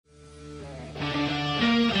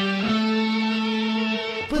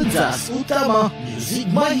Pentas utama Muzik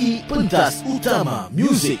Mahi, pentas utama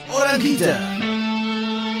muzik orang kita.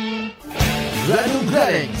 Gradung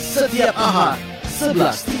Gradeng setiap Ahad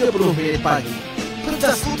 11.30 pagi.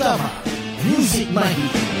 Pentas utama Muzik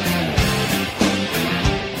Mahi.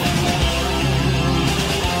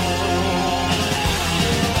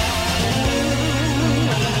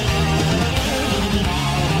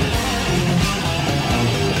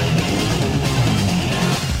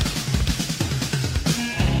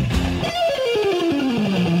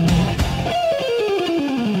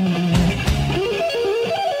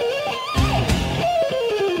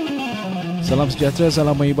 Salam sejahtera,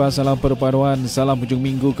 salam menghibah, salam perpaduan, salam hujung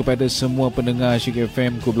minggu kepada semua pendengar Syik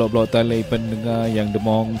FM, ku blok-blok talai pendengar yang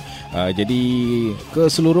demong. Jadi ke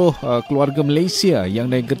seluruh keluarga Malaysia yang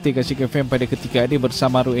naik gertik ke Syik FM pada ketika ini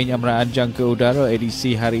bersama Ru'in Amran Anjang ke udara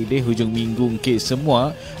edisi hari ini hujung minggu ke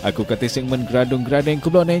semua. Aku kata segmen Gradung Gradeng ku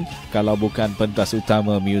blok ni kalau bukan pentas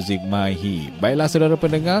utama Muzik Mahi. Baiklah saudara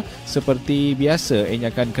pendengar, seperti biasa Eng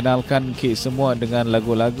akan kenalkan ke semua dengan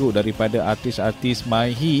lagu-lagu daripada artis-artis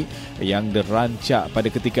Mahi yang dirancak pada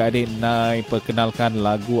ketika adik Nai perkenalkan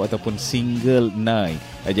lagu ataupun single Nai.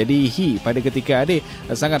 Jadi pada ketika adik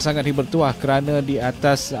sangat-sangat bertuah kerana di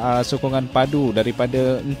atas sokongan padu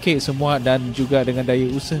daripada engkau semua dan juga dengan daya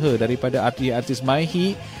usaha daripada artis-artis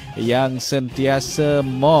Mahi yang sentiasa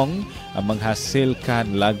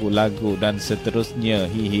menghasilkan lagu-lagu dan seterusnya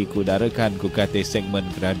ku darakan ku kata segmen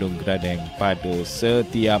Gradung Gradeng pada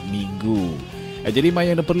setiap minggu. Jadi apa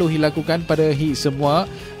yang perlu dilakukan pada semua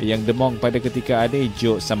yang demong pada ketika ada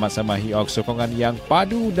jok sama-sama sokongan yang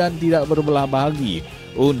padu dan tidak berbelah bahagi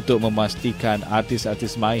untuk memastikan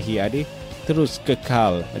artis-artis Mahi ada terus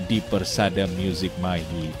kekal di persada Muzik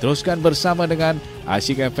Mahi. Teruskan bersama dengan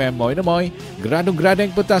Syik FM Moy Gradung Gradeng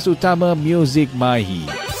pentas utama Muzik Mahi.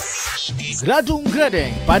 Gradung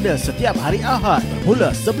Gradeng pada setiap hari Ahad bermula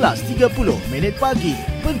 11.30 pagi.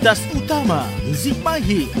 Pentas utama Muzik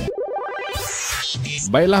Mahi.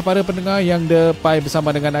 Baiklah para pendengar yang depai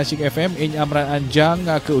bersama dengan Asyik FM, Ing Amran Anjang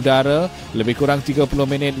ke udara lebih kurang 30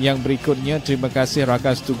 minit yang berikutnya. Terima kasih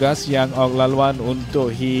rakan tugas yang laluan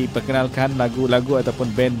untuk perkenalkan lagu-lagu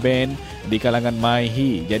ataupun band-band di kalangan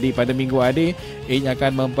Mahi. Jadi pada minggu ini Ing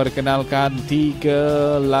akan memperkenalkan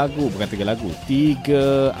 3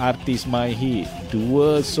 artis Mahi,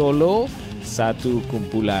 2 solo, 1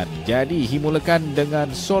 kumpulan. Jadi dimulakan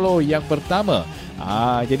dengan solo yang pertama.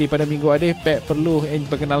 Jadi pada minggu ini perlu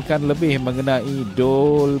perkenalkan lebih mengenai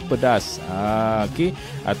Dol Pedas.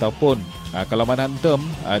 Ataupun kalau mana tem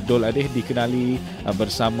Dol Adeh dikenali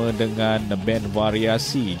bersama dengan band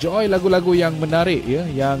variasi. Joy lagu-lagu yang menarik ya,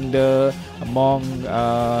 yang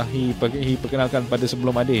perkenalkan pada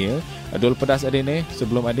sebelum Adeh ya. Dol Pedas Adeh ni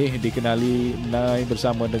sebelum Adeh dikenali Nai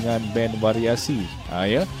bersama dengan band variasi.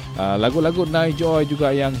 Lagu-lagu Nai Joy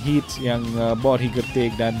juga yang hits, yang bor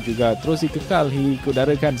gertik dan juga terus dikekal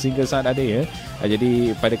kudarakan sehingga saat Adeh ya.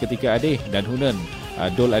 Jadi pada ketika Adeh dan Hunan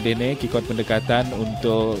Dol Adene kikot pendekatan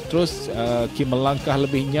untuk terus melangkah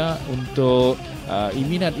lebihnya untuk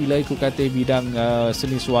iminat ilai ku kata bidang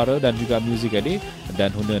seni suara dan juga muzik ade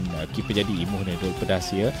dan hunan kita jadi imuh ni Dol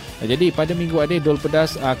Pedas ya. Jadi pada minggu ade Dol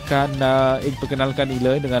Pedas akan perkenalkan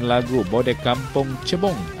ilai dengan lagu Bodek Kampung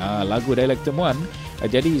Cebong, lagu dialek temuan.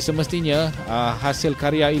 Jadi semestinya hasil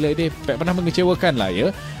karya Ila ini pernah mengecewakan lah ya.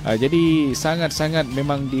 Jadi sangat-sangat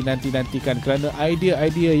memang dinanti-nantikan kerana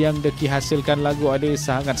idea-idea yang dihasilkan lagu ada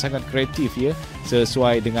sangat-sangat kreatif ya,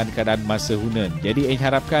 sesuai dengan keadaan masa hunan. Jadi saya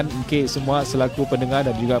harapkan engkau semua selaku pendengar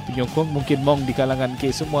dan juga penyokong, mungkin mong di kalangan engkau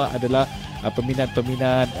semua adalah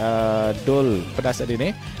peminat-peminat Dol Pedas ini.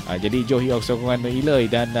 Jadi johi sokongan Ilai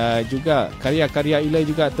dan juga karya-karya Ilai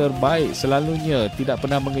juga terbaik selalunya, tidak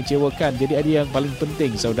pernah mengecewakan. Jadi ada yang paling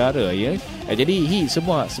penting saudara ya. Jadi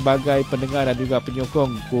semua sebagai pendengar dan juga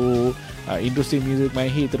penyokong ku industri muzik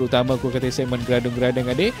Mahi, terutama ku kata segmen Gradung Gradeng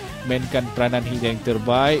adik mainkan peranan yang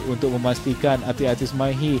terbaik untuk memastikan artis-artis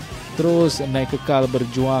Mahi terus naik kekal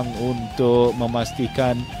berjuang untuk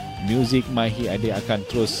memastikan muzik Mahi adik akan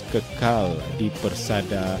terus kekal di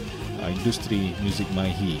persada industri muzik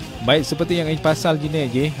Mahi. Baik, seperti yang pasal gini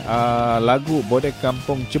je, lagu Bodek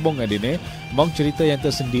Kampung Cebong adik ni mong cerita yang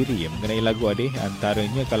tersendiri mengenai lagu adik.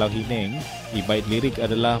 Antaranya kalau hineng bait lirik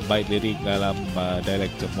adalah bait lirik dalam dialek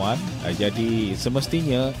temuan. Jadi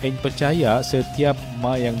semestinya yang percaya setiap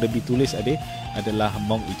yang lebih tulis adik adalah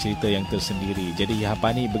mong cerita yang tersendiri. Jadi apa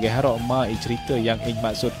ni bagi harap cerita yang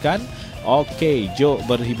maksudkan. Okey, jom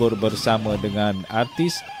berhibur bersama dengan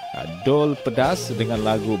artis Dol Pedas dengan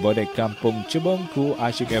lagu Bodek Kampung Cebong ku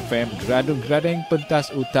Asyik FM Gradung Gradeng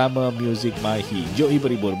pentas utama muzik Mahi. Jom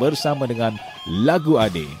berhibur bersama dengan lagu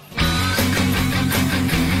Ade.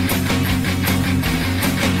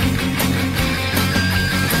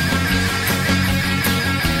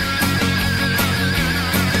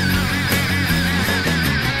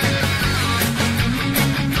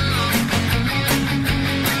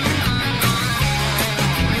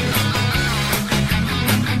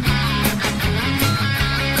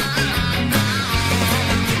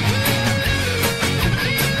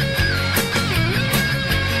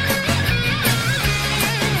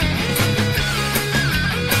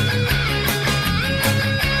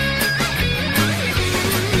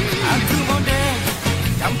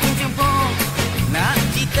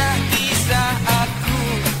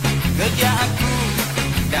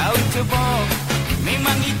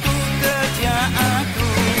 itu kerja aku.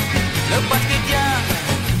 Lepas kerja,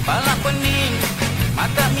 pala pening,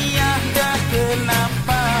 mata miah dah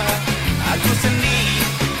kenapa. Aku sedih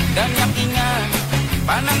dan yang ingat,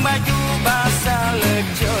 panang baju basah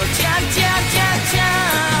lecur. Cian, cian, cian,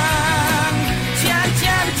 cian, cian,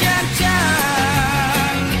 cian, cian,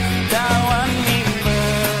 cian. Kawan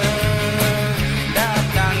member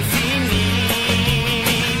datang sini.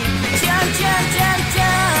 Cian, cian, cian,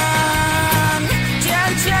 cian,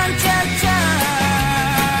 cian, cian, cian,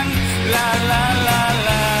 cian. La la la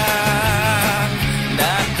la,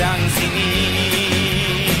 datang sini.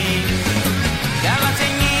 Jalan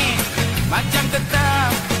sengit macam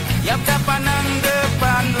tetap, yang tak pandang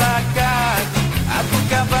depan belakang. Apa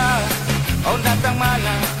khabar? Oh datang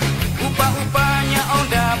mana? Upah-upahnya oh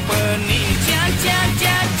dah pening. Cian, cian,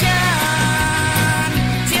 cian, cian,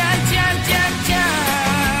 cian, cian, cian,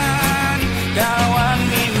 cian. Kawan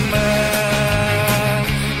member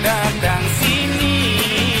datang sini.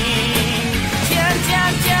 Cian,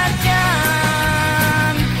 cian, cian,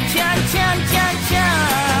 cian, cian, cian, cian,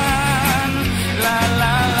 cian. La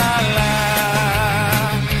la la la,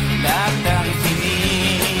 datang sini.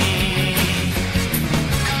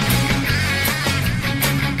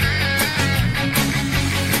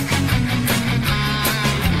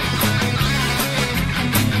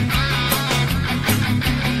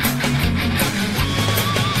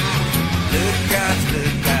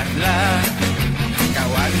 Dekat-dekatlah,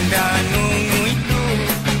 kawan dah nunggu itu.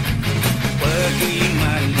 Pergi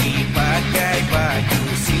mandi pakai baju,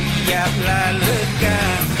 siaplah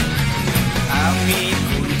lekas. Ambil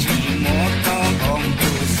kunci motor,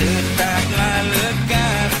 ongku startlah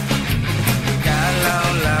lekas. Kalau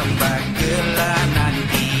lambat gelap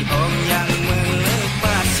nanti om yang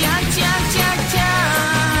melepas. Cian, cian, cian,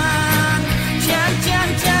 cian, cian, cian,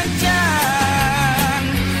 cian, cian.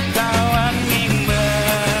 Kawan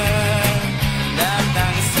member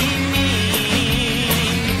datang sini.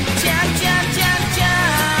 Cian, cian, cian,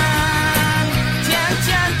 cian, cian,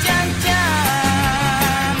 cian, cian,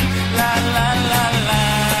 cian. La la la la,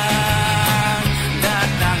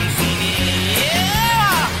 datang sini.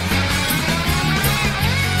 Yeah!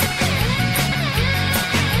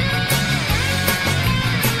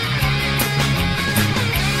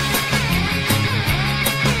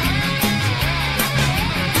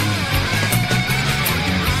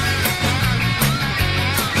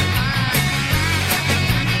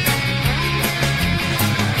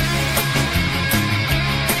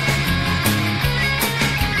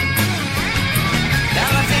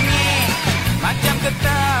 Jalan sengit macam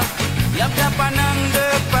ketap, yang tak pandang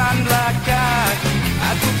depan belakang.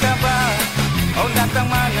 Aku khabar, oh datang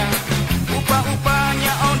mana?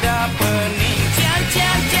 Upah-upahnya oh dah pening. Cian,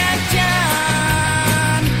 cian, cian,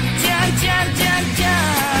 cian, cian, cian, cian,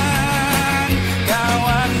 cian.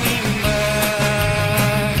 Kawan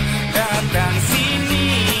member datang sini.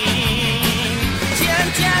 Cian,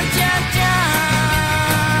 cian, cian,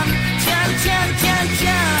 cian, cian, cian, cian,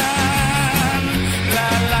 cian. La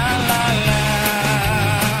la la la,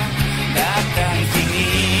 datang sini.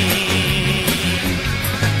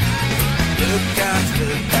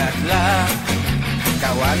 Dekat-dekatlah,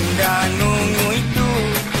 kawan dah nunggu itu.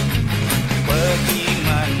 Pergi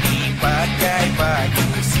mandi pakai baju,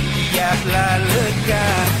 siaplah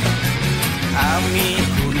lekas. Ambil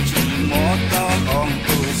kunci motor,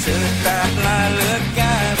 ongku startlah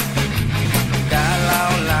lekas.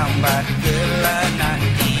 Kalau lambat gelap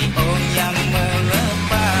nanti om yang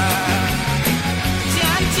melepas.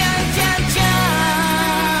 Cian, cian, cian,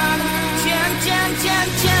 cian, cian, cian, cian,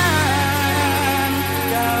 cian.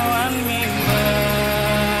 Kawan member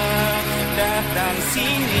datang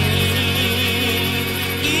sini.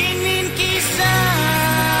 Ingin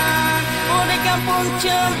kisah oleh kampung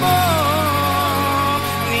Cebok.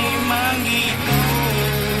 Memang gitu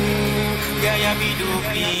gaya hidup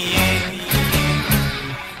dia.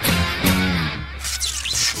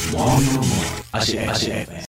 Asyik.